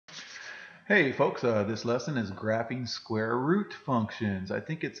Hey folks, this lesson is graphing square root functions. I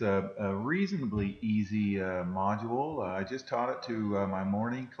think it's a reasonably easy module. I just taught it to my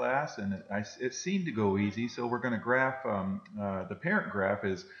morning class and it seemed to go easy. So we're going to graph, the parent graph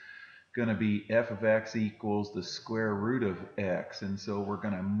is going to be f of x equals the square root of x. And so we're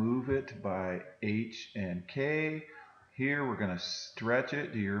going to move it by h and k. Here we're going to stretch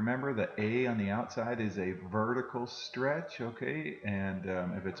it. Do you remember the A on the outside is a vertical stretch? Okay, and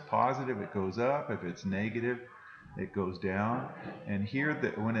if it's positive, it goes up. If it's negative, it goes down. And here,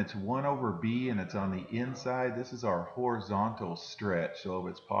 when it's 1 over b and it's on the inside, this is our horizontal stretch. So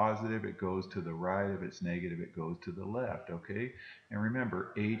if it's positive, it goes to the right. If it's negative, it goes to the left. Okay, and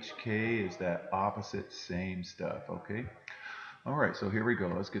remember, HK is that opposite same stuff. Okay. All right, so here we go.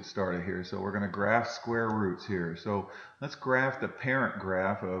 Let's get started here. So we're going to graph square roots here. So let's graph the parent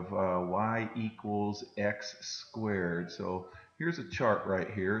graph of y equals x squared. So here's a chart right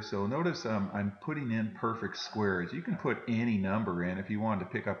here. So notice I'm putting in perfect squares. You can put any number in if you wanted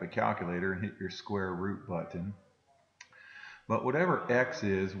to pick up a calculator and hit your square root button. But whatever x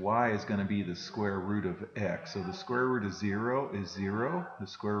is, y is going to be the square root of x. So the square root of 0 is 0, the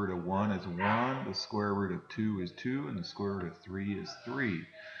square root of 1 is 1, the square root of 2 is 2, and the square root of 3 is 3.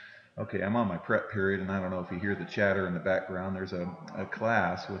 Okay, I'm on my prep period, and I don't know if you hear the chatter in the background. There's a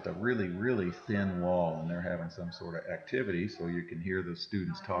class with a really, really thin wall, and they're having some sort of activity, so you can hear the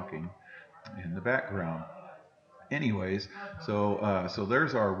students talking in the background. Anyways, so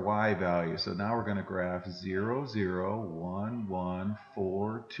there's our y value. So now we're going to graph 0, 0, 1, 1,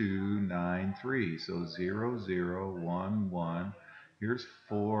 4, 2, 9, 3. So 0, 0, 1, 1. Here's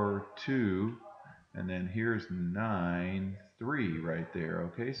 4, 2. And then here's 9, 3 right there.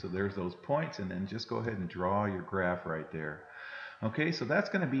 Okay, so there's those points. And then just go ahead and draw your graph right there. Okay, so that's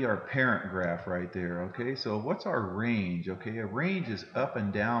going to be our parent graph right there. Okay, so what's our range? Okay, a range is up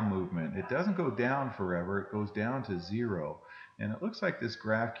and down movement. It doesn't go down forever. It goes down to 0. And it looks like this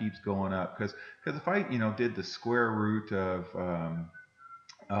graph keeps going up because if I did the square root of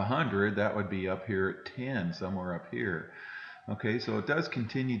 100, that would be up here at 10, somewhere up here. Okay, so it does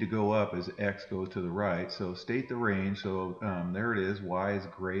continue to go up as x goes to the right. So state the range. So there it is. Y is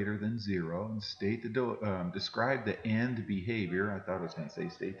greater than 0. And state the describe the end behavior. I thought I was going to say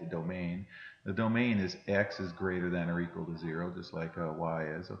state the domain. The domain is x is greater than or equal to 0, just like y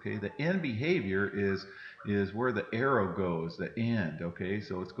is. Okay, the end behavior is where the arrow goes, the end. Okay,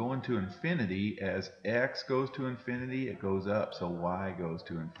 so it's going to infinity. As x goes to infinity, it goes up. So y goes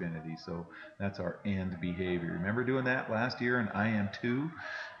to infinity. So that's our end behavior. Remember doing that last year in IM2?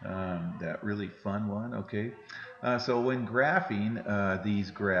 That really fun one. Okay. So when graphing these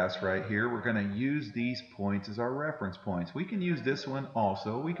graphs right here, we're going to use these points as our reference points. We can use this one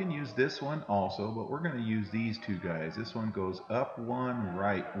also. We can use this one also, but we're going to use these two guys. This one goes up 1,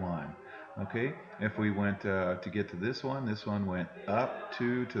 right 1. Okay, if we went to get to this one went up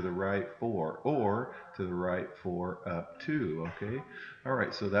 2 to the right 4, or to the right 4 up 2. Okay, all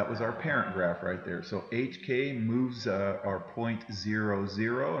right, so that was our parent graph right there. So HK moves our point 0,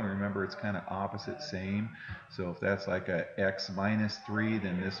 0, and remember it's kind of opposite same. So if that's like a x minus 3,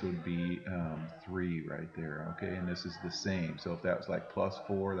 then this would be 3 right there. Okay, and this is the same. So if that was like plus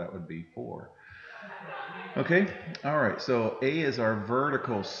 4, that would be 4. Okay, all right, so A is our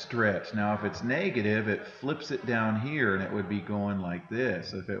vertical stretch. Now if it's negative, it flips it down here and it would be going like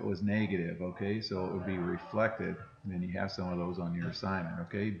this if it was negative, okay? So it would be reflected, and you have some of those on your assignment,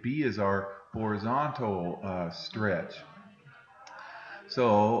 okay? B is our horizontal stretch.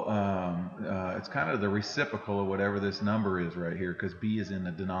 So it's kind of the reciprocal of whatever this number is right here, because b is in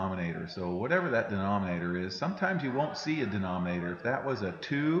the denominator. So whatever that denominator is, sometimes you won't see a denominator. If that was a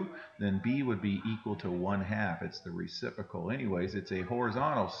 2, then b would be equal to 1/2. It's the reciprocal. Anyways, it's a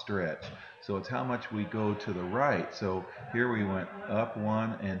horizontal stretch. So it's how much we go to the right. So here we went up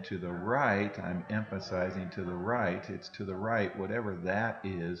 1 and to the right. I'm emphasizing to the right. It's to the right, whatever that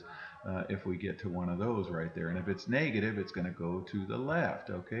is. If we get to one of those right there. And if it's negative, it's going to go to the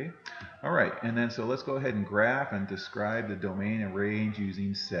left, okay? All right, and then so let's go ahead and graph and describe the domain and range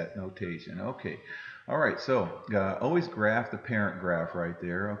using set notation. Okay, all right, so always graph the parent graph right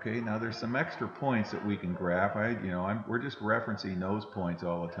there, okay? Now there's some extra points that we can graph. We're just referencing those points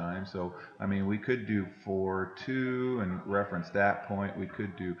all the time. So, I mean, we could do 4, 2 and reference that point. We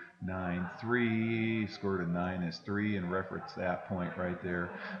could do 9, 3, square root of 9 is 3 and reference that point right there.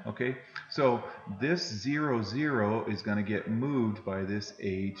 Okay, so this 0, 0 is going to get moved by this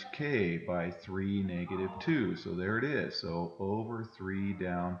HK by 3, negative 2. So there it is. So over 3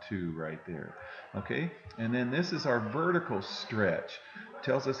 down 2 right there. Okay, and then this is our vertical stretch.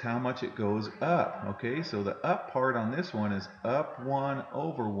 tells us how much it goes up. Okay, so the up part on this one is up 1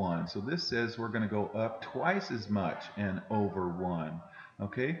 over 1. So this says we're going to go up twice as much and over 1.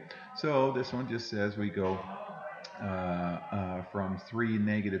 Okay, so this one just says we go from 3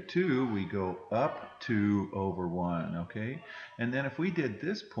 negative 2, we go up 2 over 1, okay? And then if we did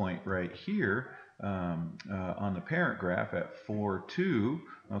this point right here on the parent graph at 4, 2,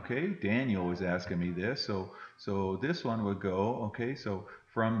 okay? Daniel was asking me this, so this one would go, okay, so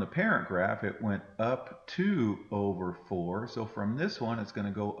from the parent graph, it went up 2 over 4, so from this one, it's going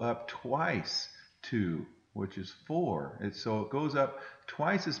to go up twice 2, which is 4. So it goes up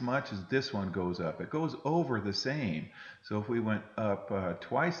twice as much as this one goes up. It goes over the same. So if we went up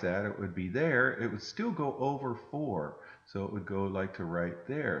twice that, it would be there. It would still go over 4. So it would go like to right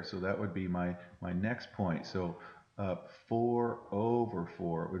there. So that would be my next point. So up 4 over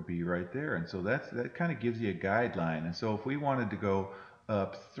 4 it would be right there. And so that kind of gives you a guideline. And so if we wanted to go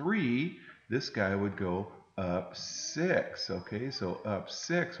up 3, this guy would go up 6. Okay, so up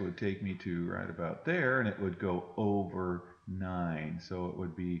 6 would take me to right about there, and it would go over 9. So it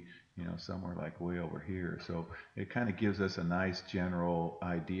would be, you know, somewhere like way over here. So it kind of gives us a nice general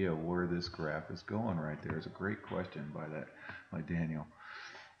idea of where this graph is going right there. It's a great question by Daniel.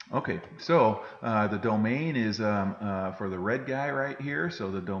 Okay, so the domain is for the red guy right here. So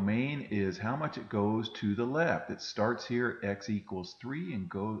the domain is how much it goes to the left. It starts here at x equals 3 and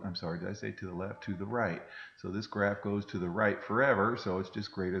goes, I'm sorry, did I say to the left? To the right. So this graph goes to the right forever, so it's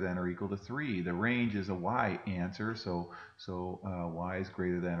just greater than or equal to 3. The range is a y answer, so y is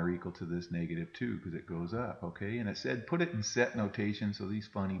greater than or equal to this negative 2 because it goes up, okay? And it said put it in set notation, so these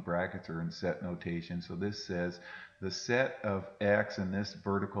funny brackets are in set notation. So this says the set of x and this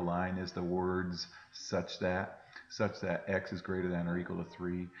vertical line is the words such that x is greater than or equal to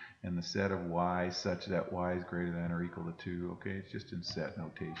 3, and the set of y such that y is greater than or equal to 2. Okay, it's just in set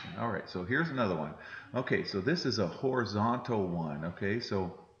notation. All right, so here's another one. Okay, so this is a horizontal one. Okay,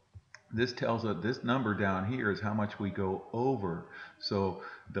 so this tells us this number down here is how much we go over. So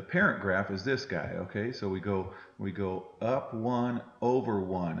the parent graph is this guy, okay? So we go up 1 over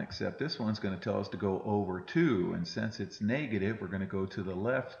 1, except this one's going to tell us to go over 2, and since it's negative, we're going to go to the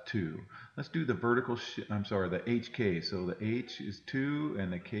left 2. Let's do the vertical, I'm sorry, the HK. So the H is 2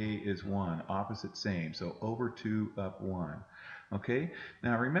 and the K is 1, opposite same. So over 2, up 1. Okay?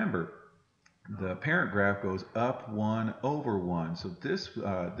 Now remember, the parent graph goes up 1 over 1. So this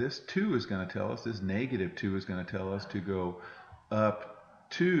 2 is going to tell us, this negative 2 is going to tell us to go up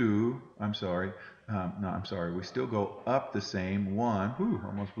 2, I'm sorry, no, I'm sorry, we still go up the same 1, whew,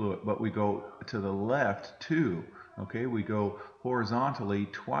 almost blew it, but we go to the left 2. Okay, we go horizontally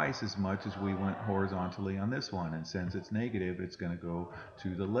twice as much as we went horizontally on this one, and since it's negative, it's going to go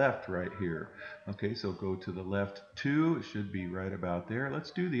to the left right here. Okay, so go to the left 2, it should be right about there.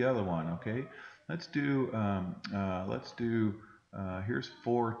 Let's do the other one, okay? Let's do here's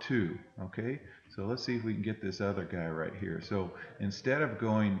 4, 2, okay? So let's see if we can get this other guy right here. So instead of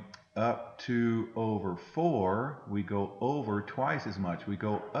going up 2 over 4, we go over twice as much. We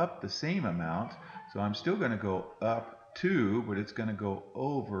go up the same amount, so I'm still going to go up 2, but it's going to go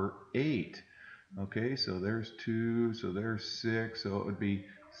over 8. Okay, so there's 2, so there's 6, so it would be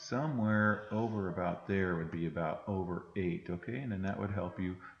somewhere over about there, would be about over 8. Okay, and then that would help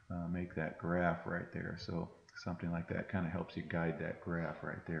you make that graph right there. So something like that kind of helps you guide that graph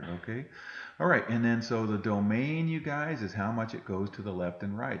right there. Okay, all right, and then so the domain, you guys, is how much it goes to the left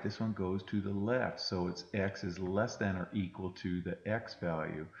and right. This one goes to the left, so it's x is less than or equal to the x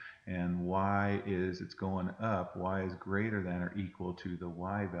value, and y is, it's going up, y is greater than or equal to the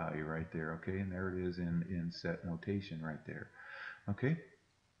y value right there. Okay, and there it is in set notation right there. Okay.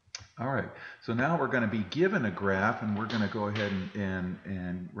 All right, so now we're going to be given a graph, and we're going to go ahead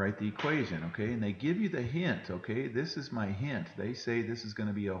and write the equation, okay? And they give you the hint, okay? This is my hint. They say this is going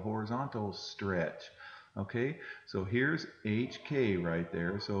to be a horizontal stretch, okay? So here's HK right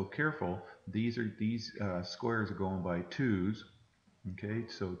there. So careful, these squares are going by 2's, okay?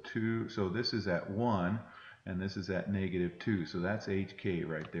 So 2, so this is at 1, and this is at negative 2. So that's HK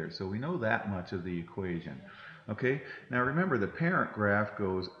right there. So we know that much of the equation. Okay, now remember the parent graph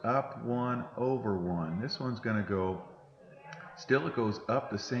goes up 1 over 1. This one's going to go, still it goes up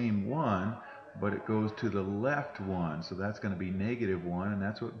the same 1, but it goes to the left 1. So that's going to be negative 1, and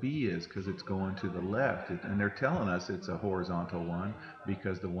that's what B is because it's going to the left. And they're telling us it's a horizontal 1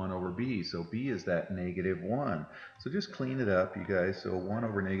 because the 1 over B. So B is that negative 1. So just clean it up, you guys. So 1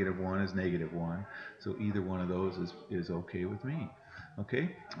 over negative 1 is negative 1. So either one of those is okay with me.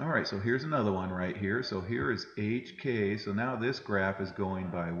 Okay, all right, so here's another one right here. So here is HK. So now this graph is going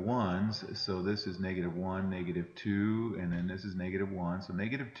by ones. So this is -1, -2, and then this is -1. So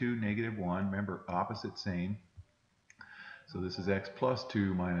 -2, -1, remember opposite same. So this is x plus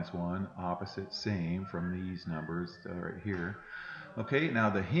 2 minus 1, opposite same from these numbers right here. Okay,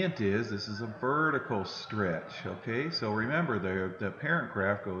 now the hint is this is a vertical stretch. Okay, so remember the parent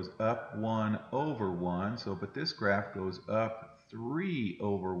graph goes up 1 over 1, so but this graph goes up 3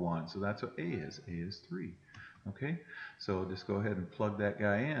 over 1, so that's what A is. A is 3. Okay, so just go ahead and plug that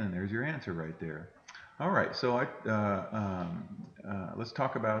guy in, and there's your answer right there. All right, so let's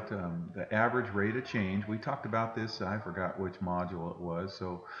talk about the average rate of change. We talked about this, I forgot which module it was.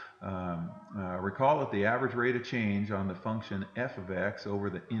 So recall that the average rate of change on the function f of x over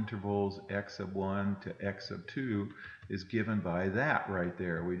the intervals x sub 1 to x sub 2 is given by that right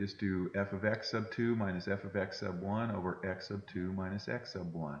there. We just do f of x sub 2 minus f of x sub 1 over x sub 2 minus x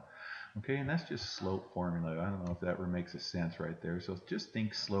sub 1. Okay, and that's just slope formula. I don't know if that makes a sense right there. So just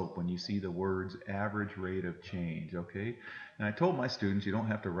think slope when you see the words average rate of change, okay? And I told my students you don't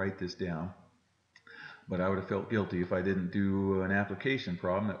have to write this down, but I would have felt guilty if I didn't do an application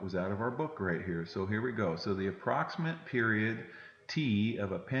problem that was out of our book right here. So here we go. So the approximate period t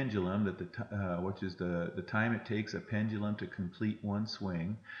of a pendulum, which is the time it takes a pendulum to complete one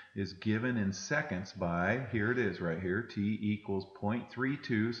swing, is given in seconds by, here it is right here, t equals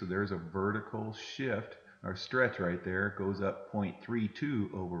 0.32, so there's a vertical shift or stretch right there. It goes up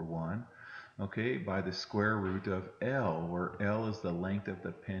 0.32 over 1. Okay, by the square root of L, where L is the length of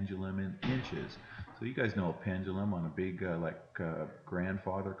the pendulum in inches. So you guys know a pendulum on a big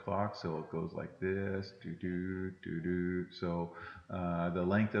grandfather clock, so it goes like this, do-do, do-do. So the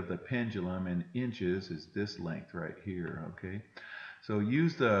length of the pendulum in inches is this length right here, okay? So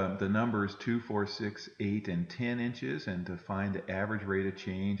use the numbers 2, 4, 6, 8, and 10 inches and to find the average rate of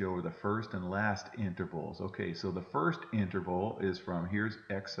change over the first and last intervals. Okay, so the first interval is from here's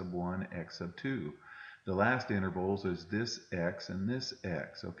x sub 1, x sub 2. The last intervals is this x and this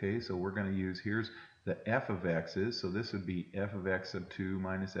x. Okay, so we're going to use, here's the f of x's. So this would be f of x sub 2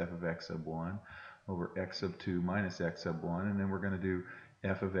 minus f of x sub 1 over x sub 2 minus x sub 1. And then we're going to do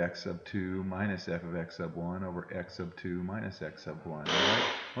f of x sub 2 minus f of x sub 1 over x sub 2 minus x sub 1. All right?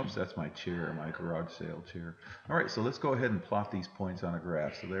 Oops, that's my chair, my garage sale chair. All right, so let's go ahead and plot these points on a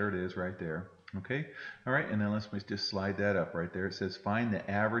graph. So there it is right there. Okay, all right, and then let's just slide that up right there. It says find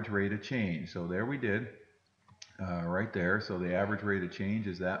the average rate of change. So there we did. Right there. So the average rate of change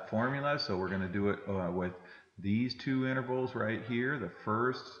is that formula. So we're going to do it with these two intervals right here, the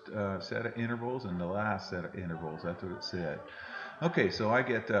first set of intervals and the last set of intervals. That's what it said. Okay, so I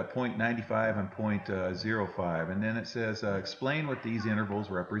get 0.95 and 0.05, and then it says explain what these intervals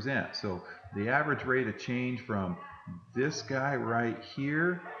represent. So the average rate of change from this guy right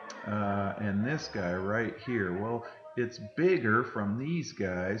here and this guy right here. Well, it's bigger from these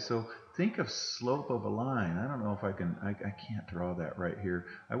guys, so think of slope of a line. I don't know if I can't draw that right here.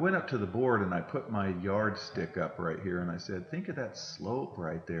 I went up to the board and I put my yardstick up right here and I said, think of that slope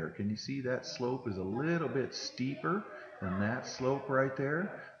right there. Can you see that slope is a little bit steeper than that slope right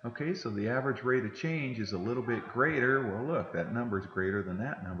there? Okay, so the average rate of change is a little bit greater. Well, look, that number is greater than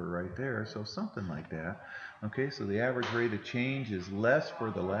that number right there, so something like that. Okay, so the average rate of change is less for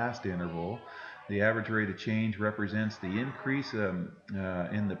the last interval. The average rate of change represents the increase in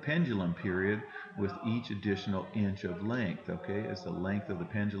the pendulum period with each additional inch of length. Okay, as the length of the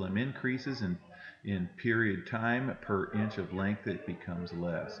pendulum increases in period time per inch of length, it becomes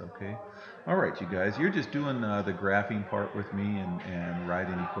less. Okay, all right, you guys, you're just doing the graphing part with me and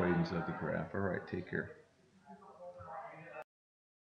writing equations of the graph. All right, take care.